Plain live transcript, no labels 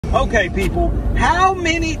Okay, people, how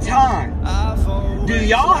many times do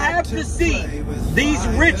y'all have to see these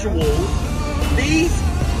rituals, these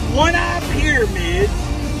one-eye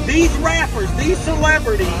pyramids, these rappers, these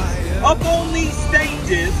celebrities up on these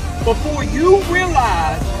stages before you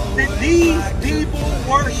realize that these people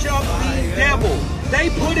worship the devil? They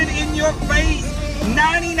put it in your face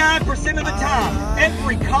 99% of the time.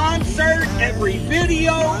 Every concert, every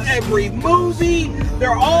video, every movie,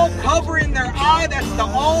 they're all covering their eye. That's the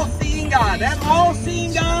all-seeing eye. That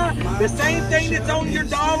all-seeing eye, the same thing that's on your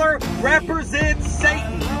dollar, represents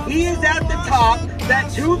Satan. He is at the top.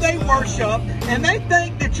 That's who they worship. And they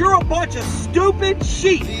think that you're a bunch of stupid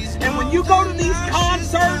sheep. And when you go to these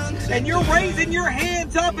concerts and you're raising your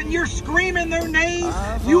hands up and you're screaming their names,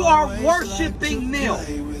 you are worshiping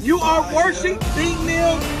them. You are worshiping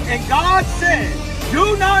them, and God said,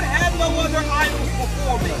 do not have no other idols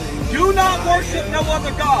before me. Do not worship no other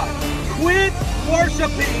God. Quit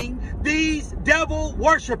worshiping these devil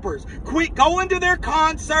worshipers. Quit going to their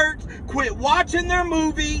concerts. Quit watching their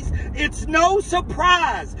movies. It's no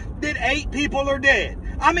surprise that 8 people are dead.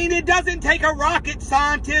 I mean, it doesn't take a rocket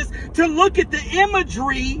scientist to look at the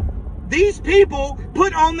imagery these people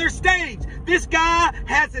put on their stage. This guy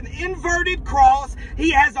has an inverted cross.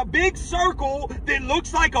 He has a big circle that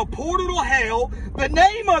looks like a portal to hell. The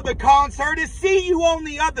name of the concert is See You on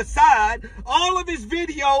the Other Side. All of his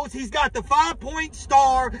videos, he's got the 5-point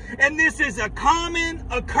star. And this is a common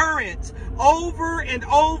occurrence over and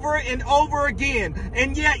over and over again.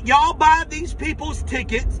 And yet y'all buy these people's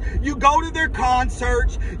tickets. You go to their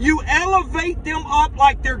concerts. You elevate them up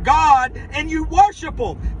like they're God. And you worship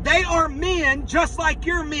them. They are men just like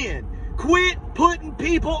you're men. Quit putting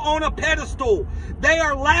people on a pedestal. They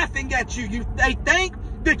are laughing at you. They think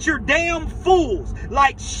that you're damn fools,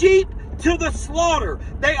 like sheep to the slaughter.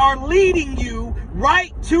 They are leading you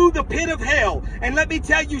right to the pit of hell. And let me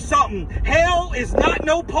tell you something. Hell is not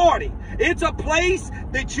no party. It's a place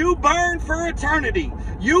that you burn for eternity.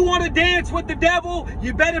 You want to dance with the devil?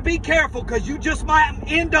 You better be careful, because you just might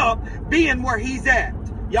end up being where he's at.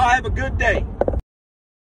 Y'all have a good day.